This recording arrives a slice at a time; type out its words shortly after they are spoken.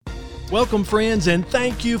Welcome, friends, and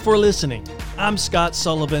thank you for listening. I'm Scott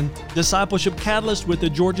Sullivan, Discipleship Catalyst with the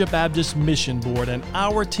Georgia Baptist Mission Board, and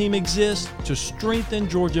our team exists to strengthen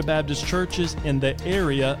Georgia Baptist churches in the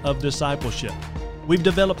area of discipleship. We've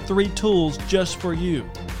developed 3 tools just for you.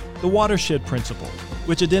 The Watershed Principle,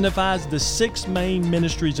 which identifies the 6 main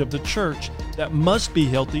ministries of the church that must be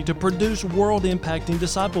healthy to produce world-impacting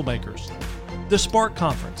disciple makers. The Spark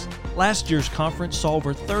Conference. Last year's conference saw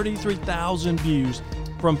over 33,000 views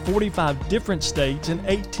from 45 different states and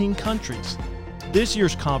 18 countries. This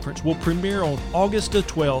year's conference will premiere on August the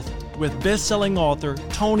 12th with best-selling author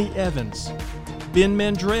Tony Evans, Ben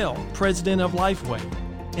Mandrell, president of Lifeway,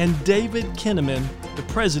 and David Kinnaman, the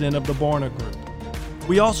president of the Barna Group.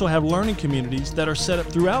 We also have learning communities that are set up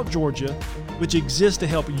throughout Georgia, which exist to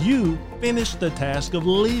help you finish the task of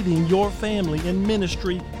leading your family in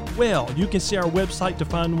ministry well. You can see our website to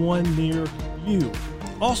find one near you.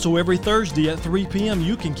 Also, every Thursday at 3 p.m.,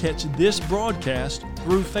 you can catch this broadcast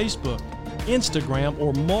through Facebook, Instagram,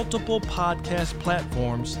 or multiple podcast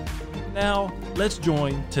platforms. Now, let's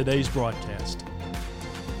join today's broadcast.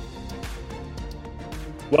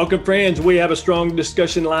 Welcome, friends. We have a strong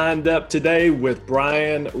discussion lined up today with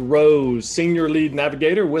Brian Rose, Senior Lead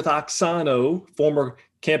Navigator with Oxano, former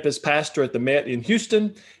campus pastor at the Met in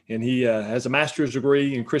Houston, and he has a master's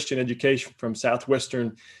degree in Christian education from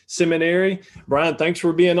Southwestern Seminary. Brian, thanks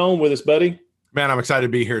for being on with us, buddy. Man, I'm excited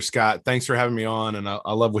to be here, Scott. Thanks for having me on, and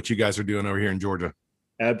I love what you guys are doing over here in Georgia.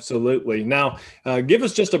 Absolutely. Now, give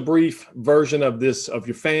us just a brief version of this, of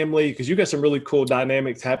your family, because you got some really cool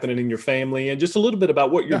dynamics happening in your family, and just a little bit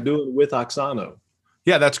about what you're doing with Oxano.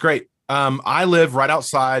 Yeah, that's great. I live right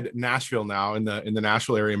outside Nashville now, in the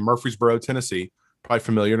Nashville area, Murfreesboro, Tennessee. Probably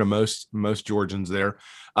familiar to most Georgians there.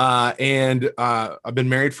 And I've been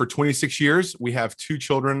married for 26 years. We have 2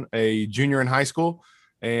 children, a junior in high school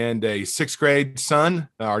and a 6th grade son.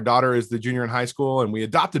 Our daughter is the junior in high school, and we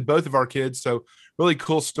adopted both of our kids. So really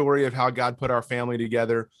cool story of how God put our family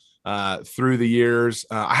together through the years.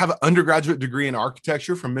 I have an undergraduate degree in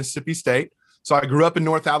architecture from Mississippi State. So I grew up in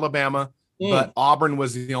North Alabama, but Auburn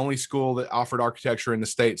was the only school that offered architecture in the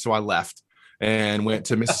state. So I left and went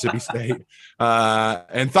to Mississippi State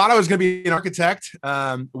and thought I was going to be an architect.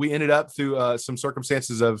 We ended up through some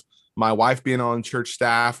circumstances of my wife being on church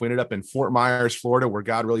staff. We ended up in Fort Myers, Florida, where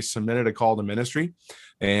God really cemented a call to ministry.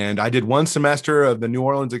 And I did 1 semester of the New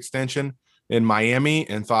Orleans extension in Miami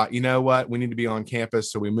and thought, you know what, we need to be on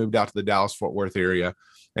campus. So we moved out to the Dallas-Fort Worth area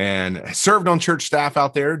and served on church staff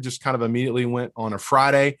out there. Just kind of immediately went on a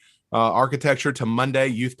Friday architecture to Monday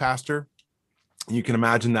youth pastor. You can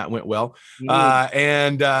imagine that went well.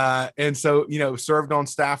 And so, served on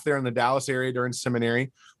staff there in the Dallas area during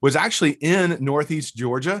seminary, was actually in Northeast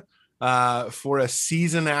Georgia for a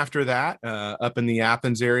season after that, up in the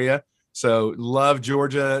Athens area. So love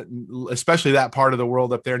Georgia, especially that part of the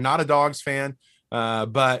world up there. Not a Dogs fan,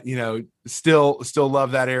 but, still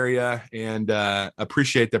love that area and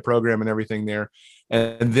appreciate the program and everything there.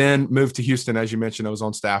 And then moved to Houston. As you mentioned, I was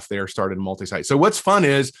on staff there, started multi-site. So what's fun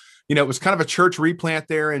is, it was kind of a church replant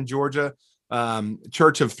there in Georgia,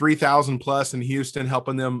 church of 3,000 plus in Houston,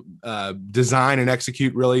 helping them design and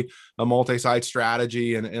execute really a multi-site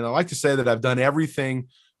strategy. And I like to say that I've done everything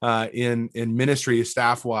in ministry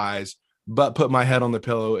staff-wise, but put my head on the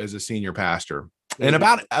pillow as a senior pastor. And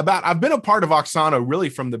about I've been a part of Oxano really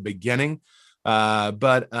from the beginning,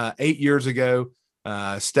 but 8 years ago,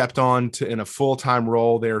 stepped on in a full-time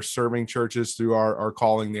role there, serving churches through our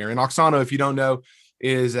calling there. And Oxano, if you don't know,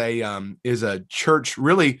 is a church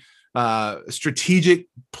really strategic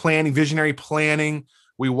planning, visionary planning.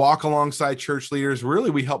 We walk alongside church leaders. Really,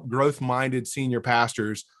 we help growth-minded senior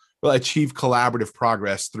pastors achieve collaborative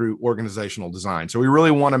progress through organizational design. So we really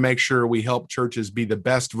want to make sure we help churches be the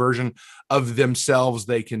best version of themselves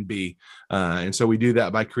they can be. And so we do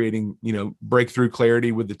that by creating, breakthrough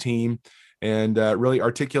clarity with the team and really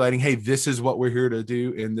articulating, hey, this is what we're here to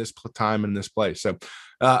do in this time and this place. So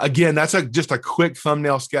again, that's just a quick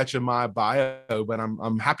thumbnail sketch of my bio, but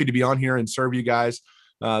I'm happy to be on here and serve you guys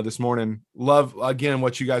this morning. Love, again,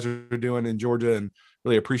 what you guys are doing in Georgia, and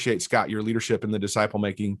really appreciate, Scott, your leadership in the disciple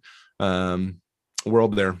making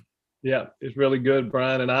world there. Yeah, it's really good,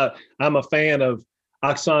 Brian. And I'm a fan of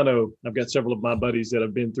Oxano. I've got several of my buddies that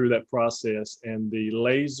have been through that process, and the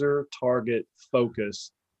laser target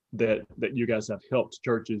focus that you guys have helped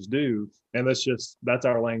churches do. And that's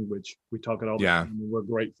our language. We talk it all the time, and we're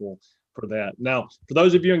grateful for that. Now, for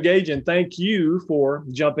those of you engaging, thank you for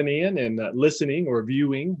jumping in and listening or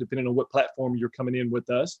viewing, depending on what platform you're coming in with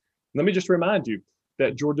us. Let me just remind you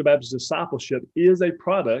that Georgia Baptist Discipleship is a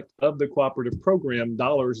product of the cooperative program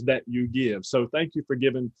dollars that you give. So thank you for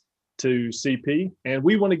giving to CP, and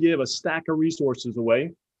we want to give a stack of resources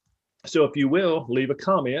away. So if you will, leave a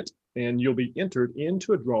comment and you'll be entered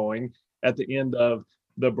into a drawing at the end of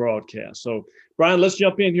the broadcast. So Brian, let's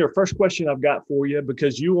jump in here. First question I've got for you,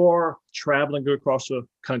 because you are traveling across the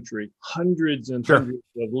country, hundreds and hundreds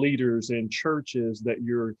of leaders and churches that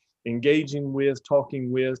you're engaging with,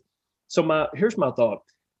 talking with. So here's my thought.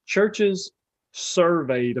 Churches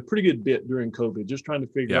surveyed a pretty good bit during COVID, just trying to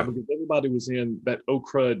figure out, because everybody was in that oh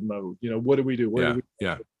crud mode. What do we do? Where do we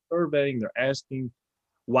do? Surveying, they're asking,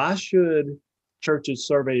 why should churches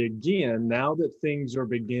survey again now that things are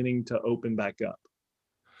beginning to open back up?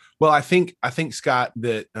 Well, I think Scott,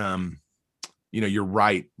 that you're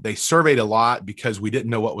right. They surveyed a lot because we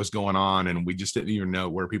didn't know what was going on, and we just didn't even know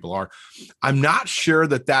where people are. I'm not sure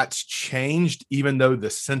that that's changed, even though the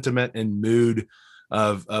sentiment and mood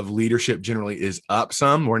of leadership generally is up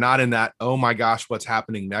some. We're not in that, oh my gosh, what's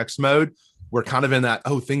happening next mode. We're kind of in that,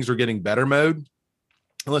 oh, things are getting better mode.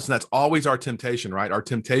 And listen, that's always our temptation, right? Our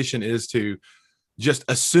temptation is to just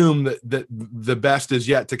assume that the best is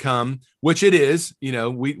yet to come, which it is.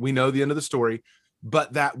 We know the end of the story,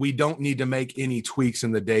 but that we don't need to make any tweaks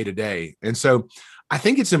in the day-to-day. And so I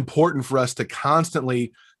think it's important for us to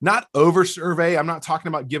constantly not over survey. I'm not talking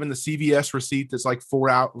about giving the CVS receipt that's like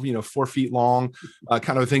 4 feet long,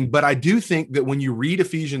 kind of a thing. But I do think that when you read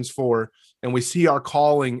Ephesians 4 and we see our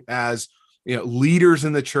calling as leaders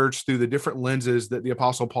in the church through the different lenses that the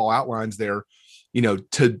Apostle Paul outlines there,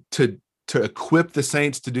 to equip the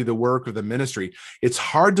saints to do the work of the ministry. It's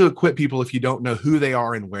hard to equip people if you don't know who they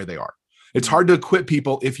are and where they are. It's hard to equip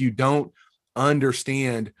people if you don't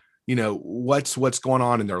understand, what's going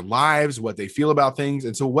on in their lives, what they feel about things.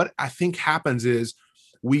 And so what I think happens is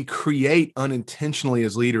we create unintentionally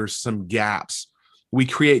as leaders some gaps. We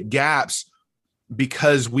create gaps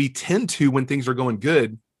because we tend to, when things are going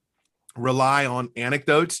good, rely on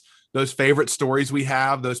anecdotes, those favorite stories we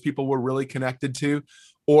have, those people we're really connected to,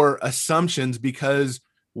 or assumptions because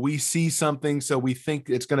we see something, so we think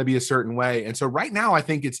it's going to be a certain way. And so right now, I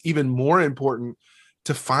think it's even more important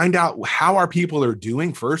to find out how our people are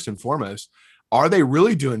doing first and foremost. Are they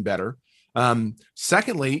really doing better?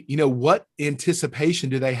 Secondly, what anticipation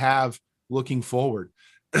do they have looking forward?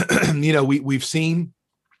 We've seen,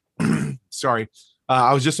 sorry,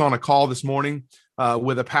 I was just on a call this morning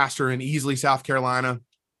with a pastor in Easley, South Carolina.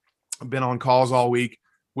 I've been on calls all week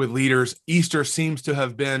with leaders. Easter seems to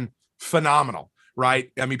have been phenomenal, right?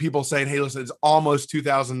 I mean, people saying, hey, listen, it's almost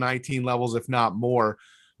 2019 levels, if not more.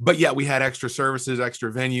 But yet we had extra services,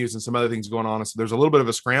 extra venues, and some other things going on. So there's a little bit of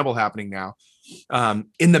a scramble happening now.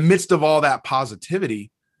 In the midst of all that positivity,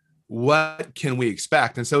 what can we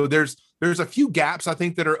expect? And so there's a few gaps, I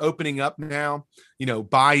think, that are opening up now.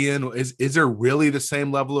 Buy-in, is there really the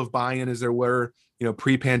same level of buy-in as there were,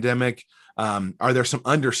 pre-pandemic? Are there some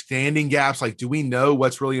understanding gaps? Like, do we know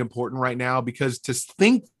what's really important right now? Because to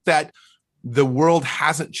think that the world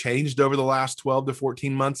hasn't changed over the last 12 to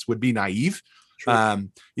 14 months would be naive. The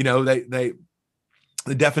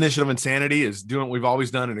definition of insanity is doing what we've always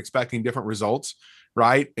done and expecting different results.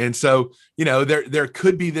 Right. And so, there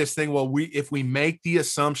could be this thing. Well, if we make the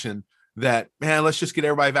assumption that, man, let's just get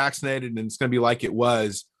everybody vaccinated and it's going to be like it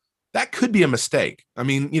was, that could be a mistake. I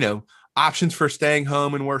mean, options for staying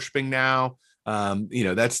home and worshiping now,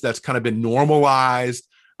 that's kind of been normalized,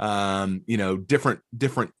 different,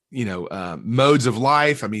 modes of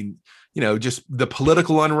life. I mean, just the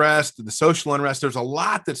political unrest, the social unrest, there's a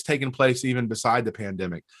lot that's taken place even beside the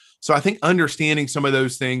pandemic. So I think understanding some of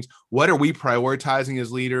those things, what are we prioritizing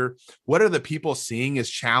as leader? What are the people seeing as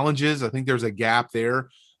challenges? I think there's a gap there.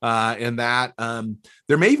 In that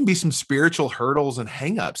there may even be some spiritual hurdles and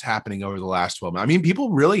hangups happening over the last 12 months. I mean,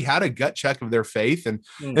 people really had a gut check of their faith, and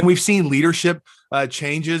we've seen leadership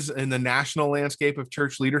changes in the national landscape of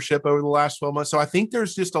church leadership over the last 12 months. So I think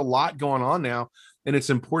there's just a lot going on now, and it's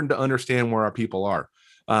important to understand where our people are.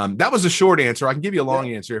 That was a short answer. I can give you a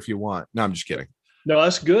long answer if you want. No, I'm just kidding. No,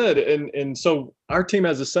 that's good. And so our team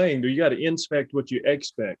has a saying, you got to inspect what you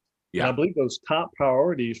expect. Yeah. And I believe those top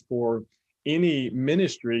priorities for any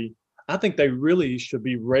ministry, I think they really should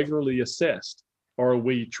be regularly assessed. Are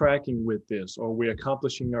we tracking with this? Are we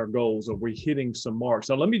accomplishing our goals? Are we hitting some marks?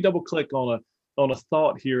 Now, let me double click on a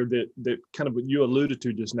thought here that kind of what you alluded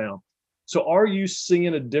to just now. So are you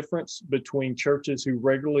seeing a difference between churches who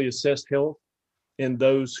regularly assess health and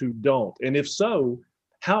those who don't? And if so,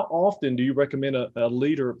 how often do you recommend a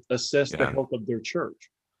leader assess the health of their church?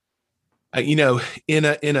 In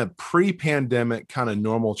a pre-pandemic kind of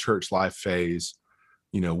normal church life phase,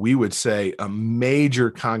 we would say a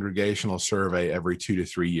major congregational survey every 2 to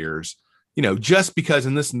 3 years just because,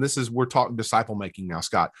 and this is, we're talking disciple making now,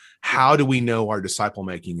 Scott, how do we know our disciple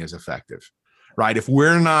making is effective, right? If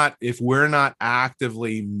we're not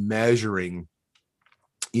actively measuring,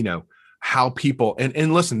 how people,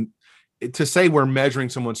 and listen, to say we're measuring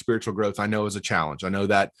someone's spiritual growth, I know is a challenge. I know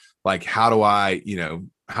that, like, how do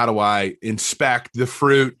I inspect the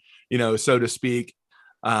fruit, so to speak.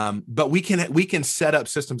 But we can set up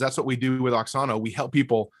systems. That's what we do with Oxano.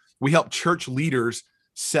 We help church leaders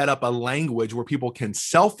set up a language where people can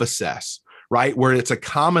self-assess, right? Where it's a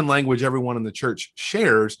common language everyone in the church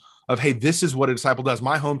shares of, hey, this is what a disciple does.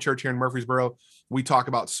 My home church here in Murfreesboro, we talk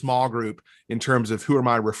about small group in terms of who are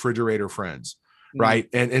my refrigerator friends, right?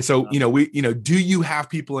 And so, do you have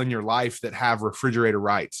people in your life that have refrigerator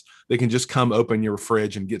rights? They can just come open your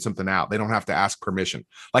fridge and get something out. They don't have to ask permission.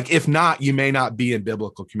 Like, if not, you may not be in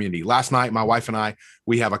biblical community. Last night, my wife and I,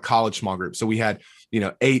 we have a college small group. So we had,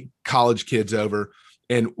 8 college kids over,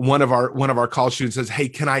 and one of our college students says, hey,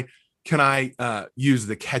 can I use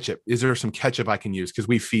the ketchup? Is there some ketchup I can use? Because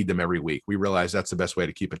we feed them every week. We realize that's the best way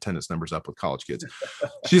to keep attendance numbers up with college kids.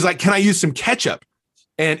 She's like, can I use some ketchup?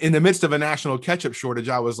 And in the midst of a national ketchup shortage,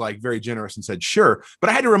 I was like very generous and said, sure. But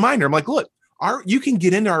I had to remind her, I'm like, look, you can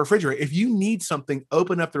get into our refrigerator. If you need something,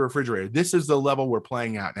 open up the refrigerator. This is the level we're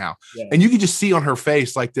playing at now. Yeah. And you can just see on her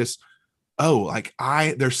face like this,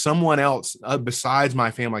 there's someone else besides my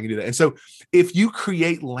family I can do that. And so if you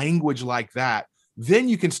create language like that, then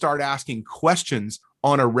you can start asking questions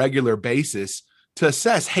on a regular basis to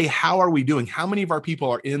assess, hey, how are we doing? How many of our people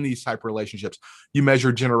are in these type of relationships? You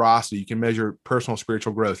measure generosity, you can measure personal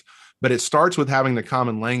spiritual growth, but it starts with having the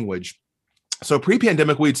common language. So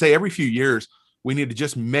pre-pandemic, we'd say every few years, we need to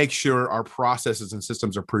just make sure our processes and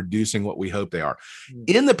systems are producing what we hope they are.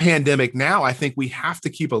 In the pandemic now, I think we have to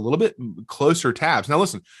keep a little bit closer tabs. Now,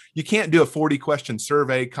 listen, you can't do a 40-question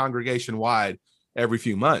survey congregation-wide every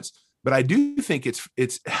few months, but I do think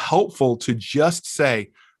it's helpful to just say,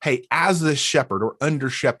 hey, as the shepherd or under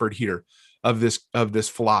shepherd here of this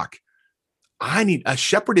flock, a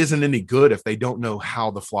shepherd isn't any good if they don't know how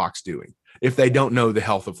the flock's doing, if they don't know the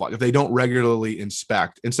health of flock, if they don't regularly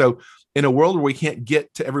inspect. And so in a world where we can't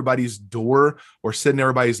get to everybody's door or sit in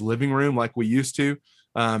everybody's living room like we used to,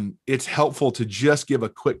 it's helpful to just give a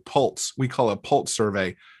quick pulse. We call it a pulse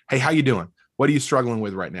survey. Hey, how you doing? What are you struggling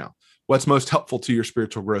with right now? What's most helpful to your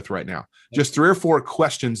spiritual growth right now? Just 3 or 4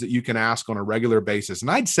 questions that you can ask on a regular basis.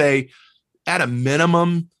 And I'd say at a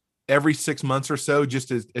minimum, every 6 months or so,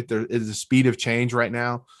 just as there is a speed of change right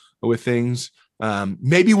now with things.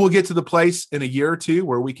 Maybe we'll get to the place in a year or 2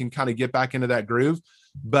 where we can kind of get back into that groove.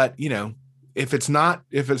 But, if it's not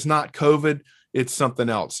COVID, it's something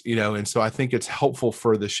else, and so I think it's helpful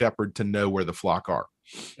for the shepherd to know where the flock are.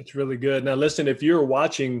 That's really good. Now, listen, if you're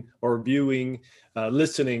watching or viewing,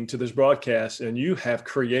 listening to this broadcast, and you have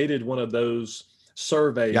created one of those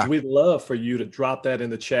surveys, we'd love for you to drop that in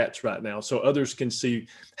the chats right now so others can see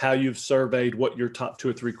how you've surveyed, what your top 2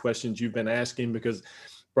 or 3 questions you've been asking, because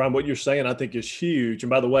Brian, what you're saying, I think, is huge. And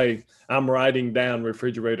by the way, I'm writing down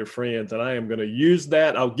refrigerator friends, and I am going to use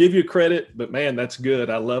that. I'll give you credit, but man, that's good.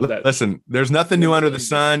 I love that. Listen, there's nothing new under the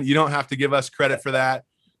sun. You don't have to give us credit for that.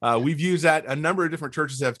 We've used that. A number of different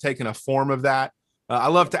churches have taken a form of that. I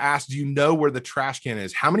love to ask, do you know where the trash can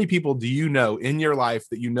is? How many people do you know in your life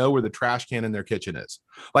that you know where the trash can in their kitchen is?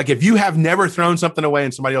 Like, if you have never thrown something away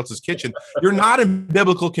in somebody else's kitchen, you're not in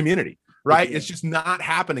biblical community. Right. It's just not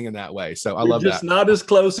happening in that way. So I love that. Just not as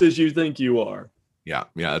close as you think you are. Yeah.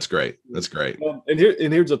 That's great. That's great. And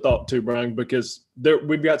here's a thought too, Brian, because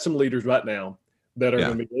we've got some leaders right now that are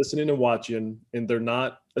going to be listening and watching, and they're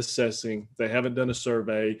not assessing. They haven't done a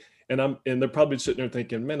survey, and they're probably sitting there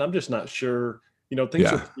thinking, man, I'm just not sure, things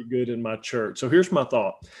are pretty good in my church. So here's my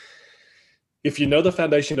thought. If you know the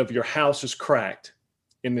foundation of your house is cracked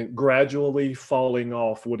and then gradually falling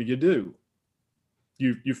off, what do?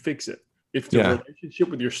 You fix it. If the relationship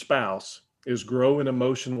with your spouse is growing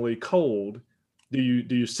emotionally cold, do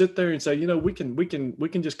you sit there and say, we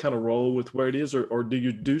can just kind of roll with where it is, or do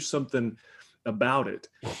you do something about it?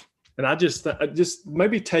 And I just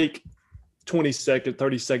maybe take 20 seconds,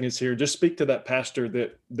 30 seconds here, just speak to that pastor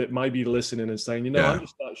that might be listening and saying, I'm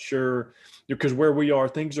just not sure, because where we are,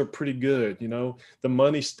 things are pretty good. The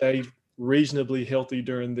money stayed reasonably healthy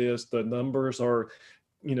during this. The numbers are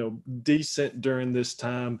decent during this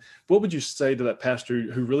time. What would you say to that pastor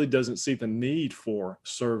who really doesn't see the need for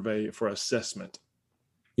survey, for assessment?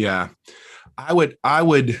 Yeah, I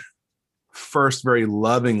would first very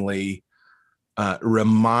lovingly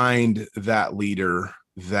remind that leader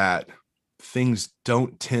that things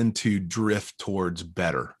don't tend to drift towards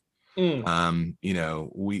better. We know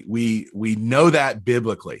that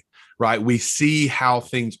biblically, right? We see how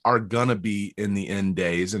things are going to be in the end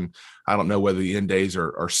days. And I don't know whether the end days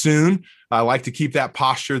are soon. I like to keep that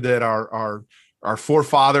posture that our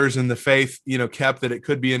forefathers in the faith, kept, that it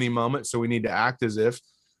could be any moment. So we need to act as if,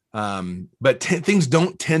 but things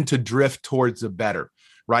don't tend to drift towards the better,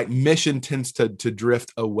 right? Mission tends to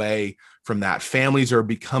drift away from that. Families are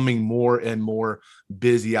becoming more and more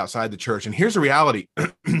busy outside the church. And here's the reality.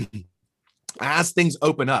 As things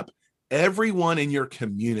open up, everyone in your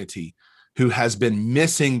community who has been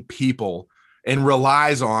missing people and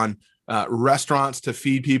relies on restaurants to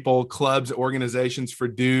feed people, clubs, organizations for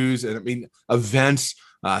dues, and events,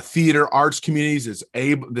 theater, arts communities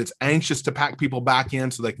that's anxious to pack people back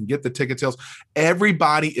in so they can get the ticket sales.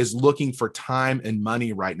 Everybody is looking for time and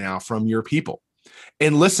money right now from your people.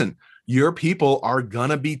 And listen, your people are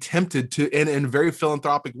gonna be tempted to, in very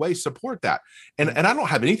philanthropic ways, support that. And I don't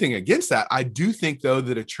have anything against that. I do think, though,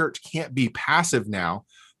 that a church can't be passive now,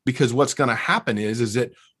 because what's going to happen is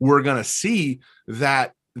that we're going to see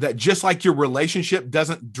that just like your relationship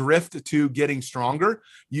doesn't drift to getting stronger,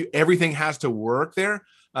 everything has to work there.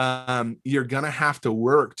 You're going to have to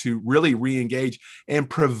work to really re-engage and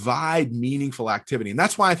provide meaningful activity. And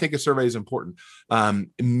that's why I think a survey is important.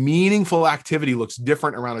 Meaningful activity looks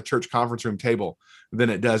different around a church conference room table than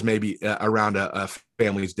it does maybe around a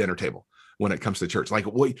family's dinner table when it comes to church. Like,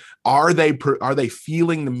 what are they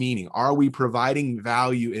feeling the meaning? Are we providing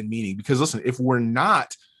value and meaning? Because listen, if we're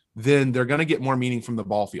not, then they're going to get more meaning from the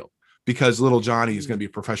ball field, because little Johnny is going to be a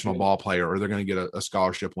professional ball player, or they're going to get a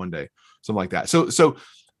scholarship one day, something like that. So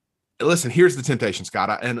listen, here's the temptation, Scott.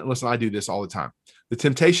 I do this all the time. The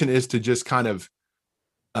temptation is to just kind of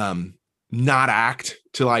not act,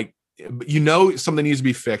 to something needs to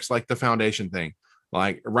be fixed, like the foundation thing.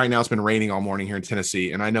 Like right now, it's been raining all morning here in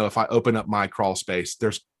Tennessee. And I know if I open up my crawl space,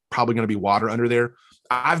 there's probably going to be water under there.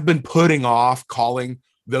 I've been putting off calling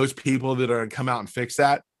those people that are going to come out and fix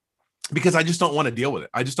that, because I just don't want to deal with it.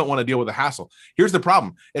 I just don't want to deal with the hassle. Here's the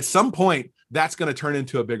problem. At some point, that's going to turn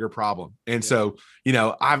into a bigger problem. And so,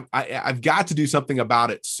 I've got to do something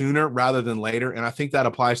about it sooner rather than later. And I think that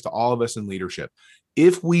applies to all of us in leadership.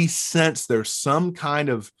 If we sense there's some kind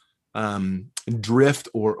of drift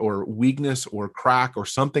or weakness or crack or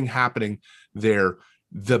something happening there,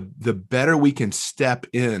 the better we can step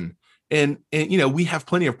in. And we have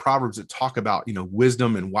plenty of proverbs that talk about,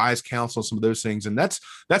 wisdom and wise counsel, some of those things. And that's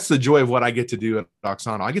the joy of what I get to do at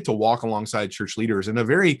Oksana. I get to walk alongside church leaders in a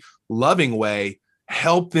very loving way,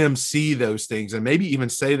 help them see those things, and maybe even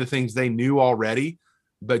say the things they knew already,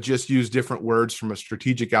 but just use different words from a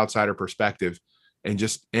strategic outsider perspective, and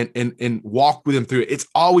just and walk with them through it. It's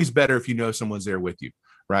always better if you know someone's there with you,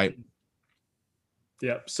 right?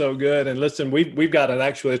 Yeah, so good. And listen, we've got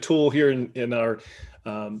a tool here in our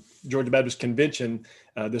Georgia Baptist Convention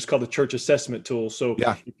that's called the Church Assessment Tool. So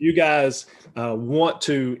if you guys want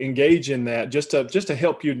to engage in that, just to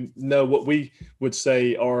help you know what we would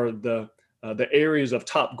say are the areas of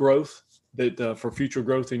top growth that for future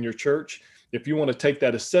growth in your church. If you want to take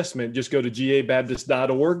that assessment, just go to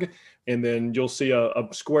gabaptist.org, and then you'll see a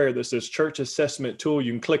square that says Church Assessment Tool.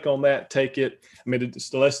 You can click on that, take it.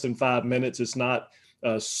 It's less than 5 minutes. It's not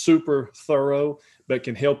super thorough, but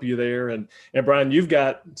can help you there. And Brian, you've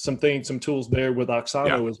got some tools there with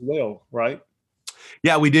Oksana as well, right?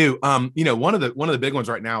 Yeah, we do. One of the big ones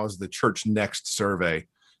right now is the Church Next survey,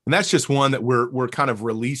 and that's just one that we're kind of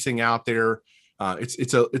releasing out there.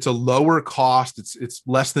 It's a lower cost. It's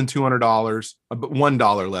less than $200, but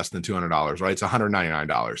 $1 less than $200, right? It's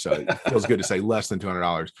 $199. So it feels good to say less than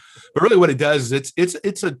 $200. But really, what it does is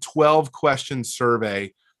it's a 12-question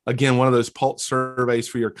survey. Again, one of those pulse surveys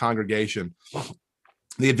for your congregation.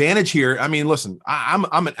 The advantage here, listen,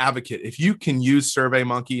 I'm an advocate. If you can use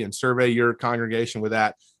SurveyMonkey and survey your congregation with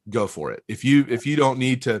that, go for it. If you don't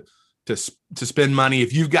need to spend money,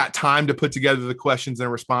 if you've got time to put together the questions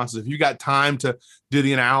and responses, if you got time to do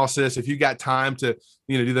the analysis, if you got time to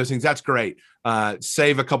do those things, that's great.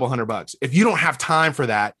 Save a couple $100. If you don't have time for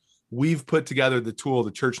that, we've put together the tool,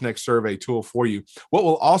 the Church Next survey tool for you. What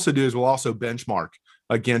we'll also do is we'll also benchmark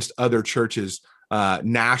against other churches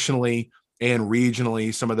nationally and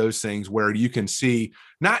regionally, some of those things where you can see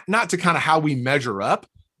not to kind of how we measure up,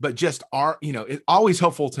 but just it's always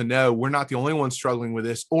helpful to know we're not the only ones struggling with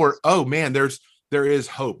this, or, oh man, there is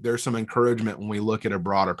hope. There's some encouragement when we look at a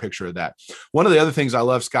broader picture of that. One of the other things I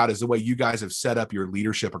love, Scott, is the way you guys have set up your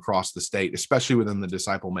leadership across the state, especially within the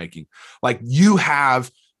disciple making. Like, you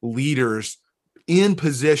have leaders in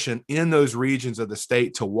position in those regions of the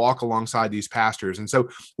state to walk alongside these pastors. And so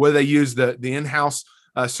whether they use the in-house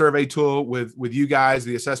survey tool with you guys,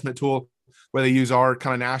 the assessment tool, whether they use our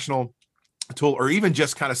kind of national tool, or even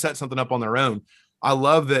just kind of set something up on their own, I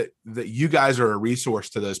love that you guys are a resource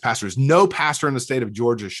to those pastors. No pastor in the state of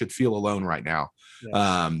Georgia should feel alone right now,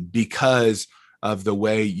 Yes. because of the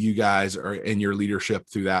way you guys are in your leadership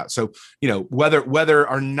through that. So, whether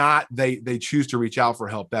or not they choose to reach out for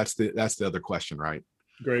help, that's the other question, right?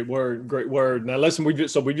 Great word. Great word. Now, listen, we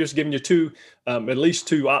just given you two, at least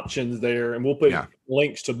two options there, and we'll put Yeah.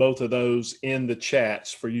 links to both of those in the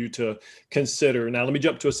chats for you to consider. Now, let me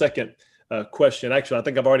jump to a second question. Actually, I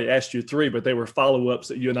think I've already asked you three, but they were follow-ups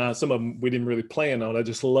that you and I, some of them we didn't really plan on. I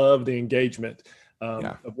just love the engagement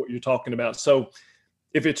of what you're talking about. So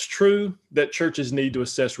if it's true that churches need to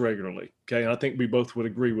assess regularly, okay, and I think we both would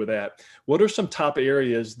agree with that, what are some top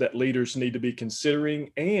areas that leaders need to be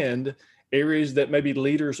considering and areas that maybe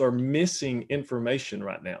leaders are missing information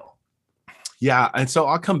right now? Yeah. And so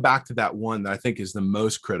I'll come back to that one that I think is the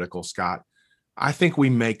most critical, Scott. I think we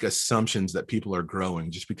make assumptions that people are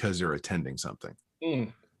growing just because they're attending something.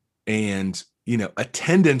 Mm. And,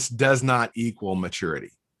 attendance does not equal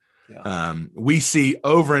maturity. Yeah. We see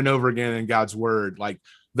over and over again in God's word, like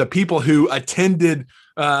the people who attended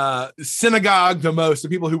synagogue the most, the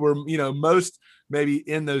people who were, most maybe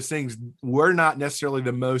in those things were not necessarily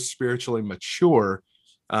the most spiritually mature,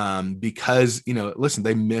 because, listen,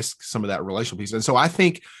 they missed some of that relational piece. And so I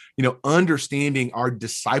think, understanding our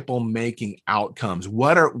disciple making outcomes,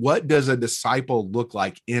 what does a disciple look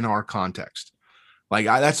like in our context? Like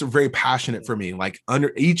that's very passionate for me. Like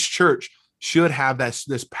under each church should have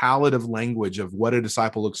this palette of language of what a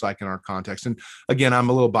disciple looks like in our context. And again, I'm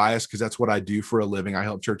a little biased because that's what I do for a living. I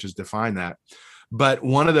help churches define that. But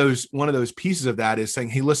one of those pieces of that is saying,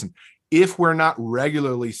 hey, listen, if we're not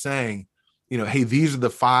regularly saying, hey, these are the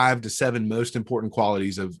 5 to 7 most important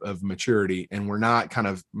qualities of maturity, and we're not kind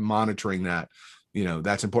of monitoring that,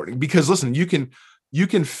 that's important. Because listen, you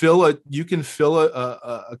can fill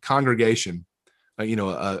a congregation,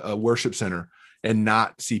 a worship center, and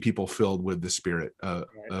not see people filled with the Spirit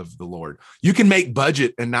of the Lord. You can make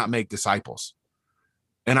budget and not make disciples.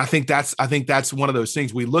 And I think that's one of those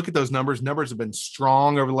things. We look at those numbers. Numbers have been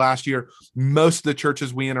strong over the last year. Most of the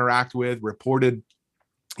churches we interact with reported,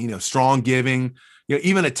 strong giving,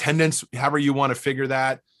 even attendance, however you want to figure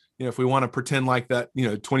that. If we want to pretend like that,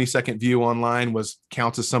 20-second view online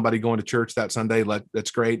counts as somebody going to church that Sunday,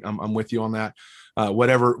 that's great. I'm with you on that.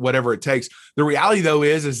 Whatever it takes. The reality though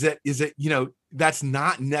is that that's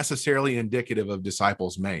not necessarily indicative of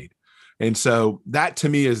disciples made. And so that to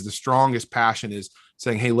me is the strongest passion, is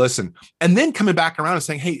saying, hey, listen, and then coming back around and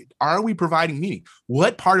saying, hey, are we providing meaning?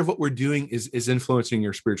 What part of what we're doing is influencing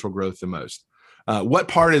your spiritual growth the most? What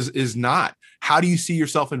part is not? How do you see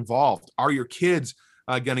yourself involved? Are your kids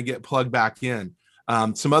going to get plugged back in?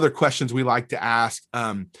 Some other questions we like to ask.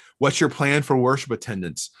 What's your plan for worship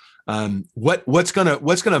attendance? What's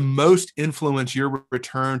gonna most influence your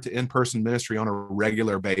return to in-person ministry on a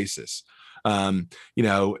regular basis?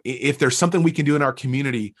 If there's something we can do in our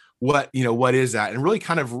community, what is that? And really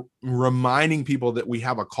kind of reminding people that we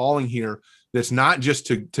have a calling here that's not just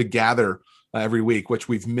to gather every week, which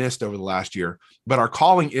we've missed over the last year, but our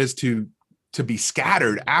calling is to be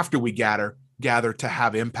scattered after we gather to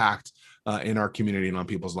have impact in our community and on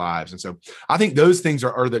people's lives. And so I think those things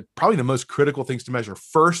are probably the most critical things to measure.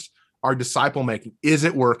 First, our disciple making. Is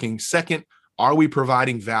it working? Second, are we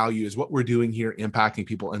providing value? Is what we're doing here impacting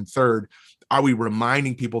people? And third, are we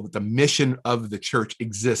reminding people that the mission of the church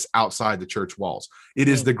exists outside the church walls? It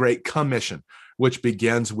is the Great Commission, which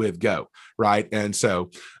begins with go, right? And so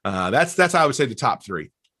that's how I would say the top 3.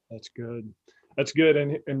 That's good. That's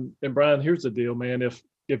good. And Brian, here's the deal, man.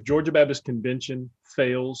 If Georgia Baptist Convention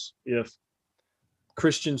fails, if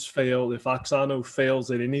Christians fail, if Oxano fails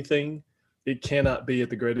at anything, it cannot be at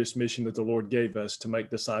the greatest mission that the Lord gave us, to make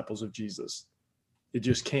disciples of Jesus. It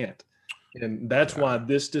just can't. And that's why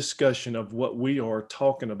this discussion of what we are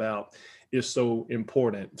talking about is so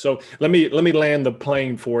important. So let me land the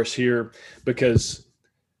plane for us here, because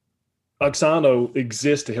Oxano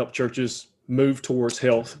exists to help churches move towards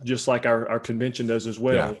health, just like our convention does as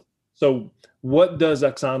well. Yeah. So what does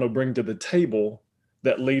Oxano bring to the table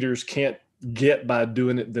that leaders can't get by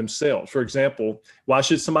doing it themselves? For example, why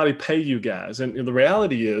should somebody pay you guys? And the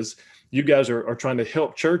reality is, you guys are trying to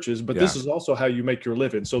help churches, but this is also how you make your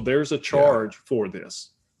living. So there's a charge for this.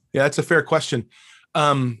 Yeah, that's a fair question.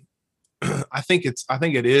 I think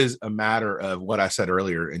it is a matter of what I said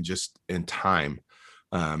earlier, and just in time.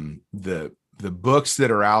 The books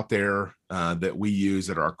that are out there that we use,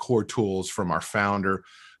 that are our core tools, from our founder,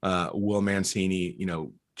 Will Mancini,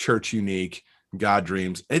 Church Unique, God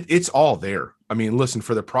Dreams, it's all there. I mean, listen,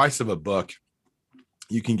 for the price of a book,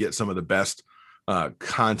 you can get some of the best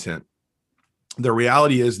content. The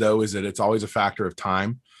reality is, though, is that it's always a factor of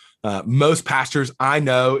time. Most pastors I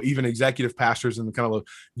know, even executive pastors in the kind of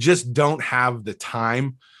just don't have the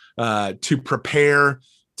time to prepare,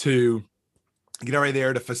 to get everybody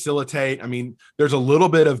there, to facilitate. I mean, there's a little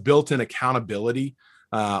bit of built-in accountability.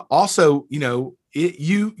 Also, you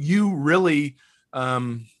really,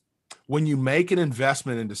 when you make an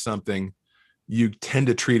investment into something, you tend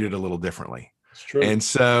to treat it a little differently. It's true. And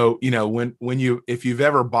so, if you've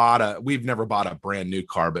ever we've never bought a brand new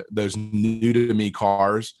car, but those new to me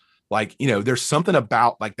cars, like, there's something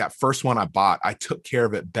about like that first one I bought, I took care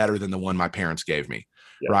of it better than the one my parents gave me.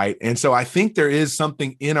 Yeah. Right. And so I think there is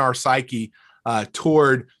something in our psyche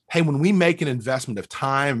toward, hey, when we make an investment of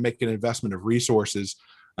time, make an investment of resources,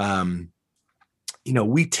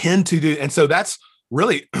 we tend to do. And so that's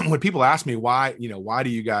really when people ask me why do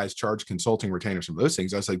you guys charge consulting, retainers, some of those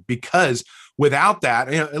things? I was like, because without that,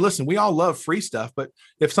 and listen, we all love free stuff, but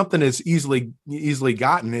if something is easily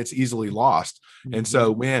gotten, it's easily lost. Mm-hmm. And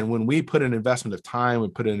so when we put an investment of time, we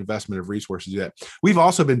put an investment of resources, that we've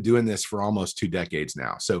also been doing this for almost 2 decades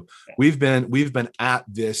now. So we've been at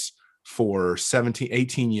this for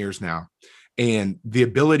 18 years now. And the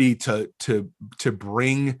ability to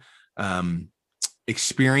bring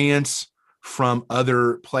experience from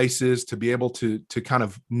other places, to be able to kind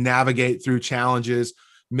of navigate through challenges.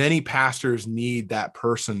 Many pastors need that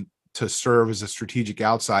person to serve as a strategic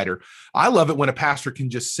outsider. I love it when a pastor can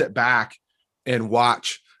just sit back and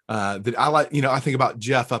watch. That I like, I think about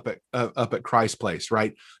Jeff up at Christ Place,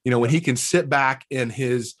 right? When he can sit back in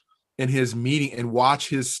his meeting and watch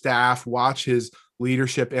his staff, watch his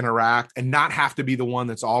leadership interact, and not have to be the one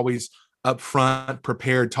that's always up front,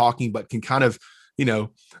 prepared, talking, but can kind of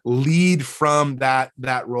lead from that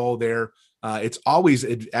role there. It's always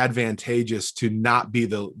advantageous to not be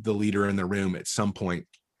the leader in the room at some point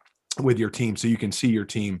with your team, so you can see your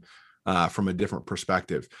team from a different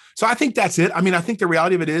perspective. So I think that's it. I mean, I think the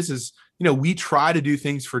reality of it is we try to do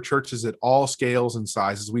things for churches at all scales and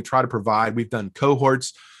sizes. We try to provide. We've done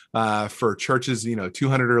cohorts for churches,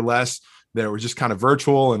 200 or less, that were just kind of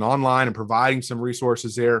virtual and online, and providing some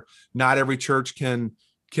resources there. Not every church can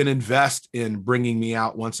invest in bringing me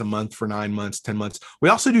out once a month for 9 months, 10 months. We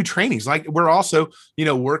also do trainings. Like, we're also,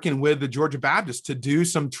 working with the Georgia Baptist to do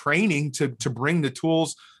some training to bring the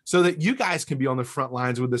tools so that you guys can be on the front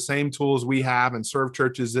lines with the same tools we have, and serve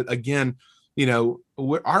churches that, again,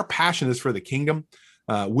 our passion is for the kingdom.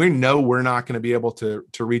 We know we're not going to be able to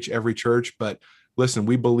reach every church, but listen,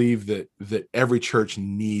 we believe that every church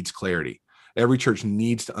needs clarity. Every church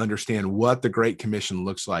needs to understand what the Great Commission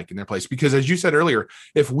looks like in their place. Because as you said earlier,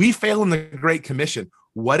 if we fail in the Great Commission,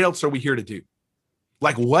 what else are we here to do?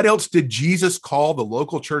 Like, what else did Jesus call the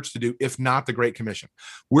local church to do, if not the Great Commission?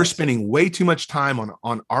 We're spending way too much time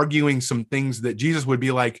on arguing some things that Jesus would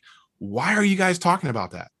be like, why are you guys talking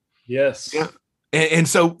about that? Yes. Yeah. And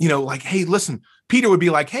so, like, hey, listen, Peter would be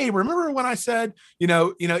like, hey, remember when I said,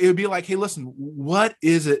 it would be like, hey, listen, what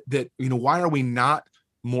is it that, why are we not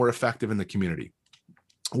more effective in the community?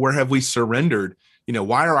 Where have we surrendered?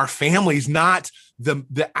 Why are our families not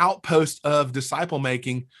the outpost of disciple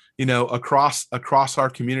making, across our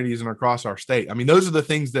communities and across our state? I mean, those are the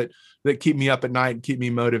things that keep me up at night and keep me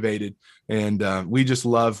motivated. And we just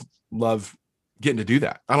love getting to do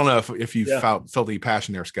that. I don't know if you felt the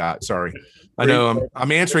passion there, Scott. Sorry. I know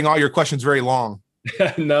I'm answering all your questions very long.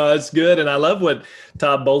 No, it's good. And I love what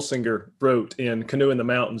Todd Bolsinger wrote in Canoe in the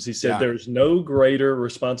Mountains. He said, there's no greater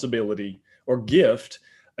responsibility or gift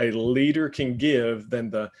a leader can give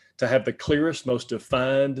than to have the clearest, most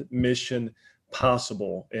defined mission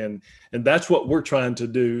possible. And that's what we're trying to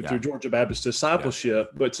do through Georgia Baptist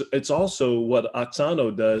Discipleship. But it's also what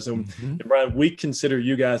Oxano does. And Brian, we consider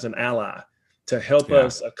you guys an ally to help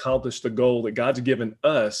us accomplish the goal that God's given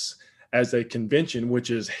us as a convention,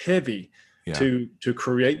 which is heavy. To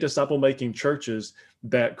create disciple-making churches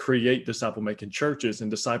that create disciple-making churches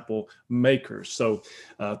and disciple makers. So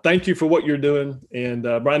thank you for what you're doing. And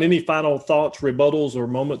Brian, any final thoughts, rebuttals, or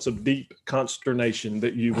moments of deep consternation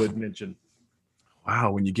that you would mention?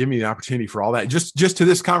 Wow, when you give me the opportunity for all that, just to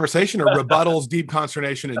this conversation, or rebuttals, deep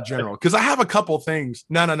consternation in general? Because I have a couple things.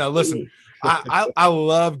 No. Listen, I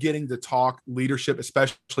love getting to talk leadership,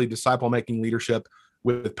 especially disciple-making leadership,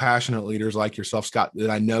 with passionate leaders like yourself, Scott, that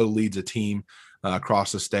I know leads a team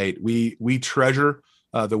across the state. We treasure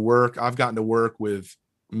the work. I've gotten to work with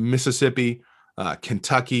Mississippi,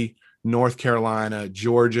 Kentucky, North Carolina,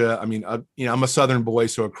 Georgia. I mean, I'm a Southern boy,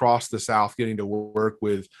 so across the South, getting to work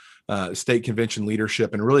with state convention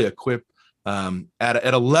leadership and really equip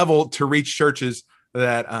at a level to reach churches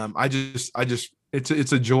that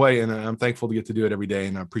it's a joy, and I'm thankful to get to do it every day.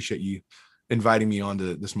 And I appreciate you inviting me on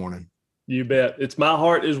to this morning. You bet. It's my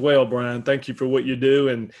heart as well, Brian. Thank you for what you do.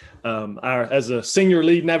 And as a senior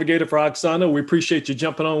lead navigator for Oksana, we appreciate you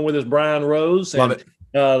jumping on with us, Brian Rose. Love it.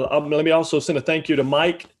 Let me also send a thank you to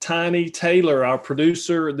Mike Tiny Taylor, our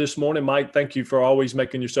producer this morning. Mike, thank you for always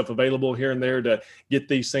making yourself available here and there to get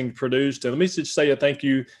these things produced. And let me just say a thank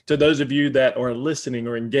you to those of you that are listening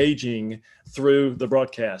or engaging through the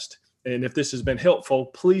broadcast. And if this has been helpful,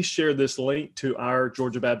 please share this link to our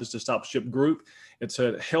Georgia Baptist Discipleship group. It's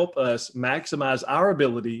to help us maximize our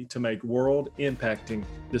ability to make world-impacting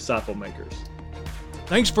disciple makers.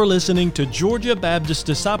 Thanks for listening to Georgia Baptist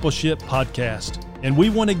Discipleship Podcast. And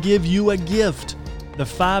we want to give you a gift, the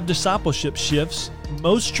 5 discipleship shifts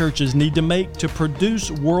most churches need to make to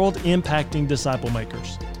produce world-impacting disciple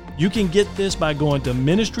makers. You can get this by going to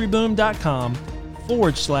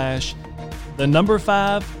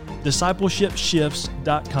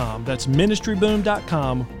ministryboom.com/5discipleshipshifts.com. That's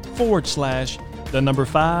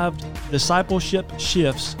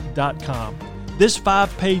ministryboom.com/5discipleshipshifts.com. This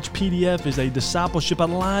 5-page PDF is a discipleship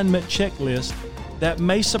alignment checklist that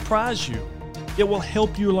may surprise you. It will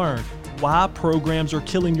help you learn why programs are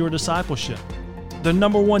killing your discipleship, the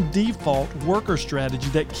number one default worker strategy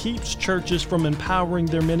that keeps churches from empowering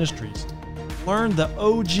their ministries. Learn the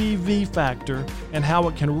OGV factor and how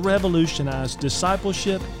it can revolutionize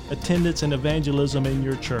discipleship, attendance, and evangelism in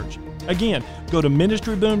your church. Again, go to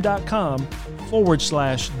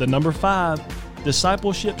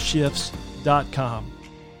ministryboom.com/5discipleshipshifts.com.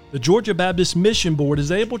 The Georgia Baptist Mission Board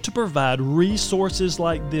is able to provide resources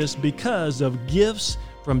like this because of gifts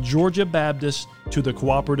from Georgia Baptist to the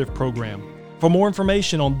Cooperative Program. For more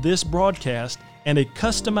information on this broadcast and a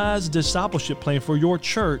customized discipleship plan for your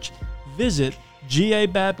church, visit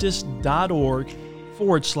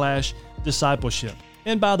gabaptist.org/discipleship.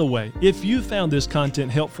 And by the way, if you found this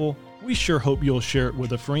content helpful, we sure hope you'll share it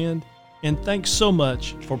with a friend. And thanks so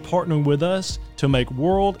much for partnering with us to make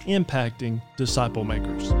world-impacting disciple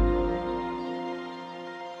makers.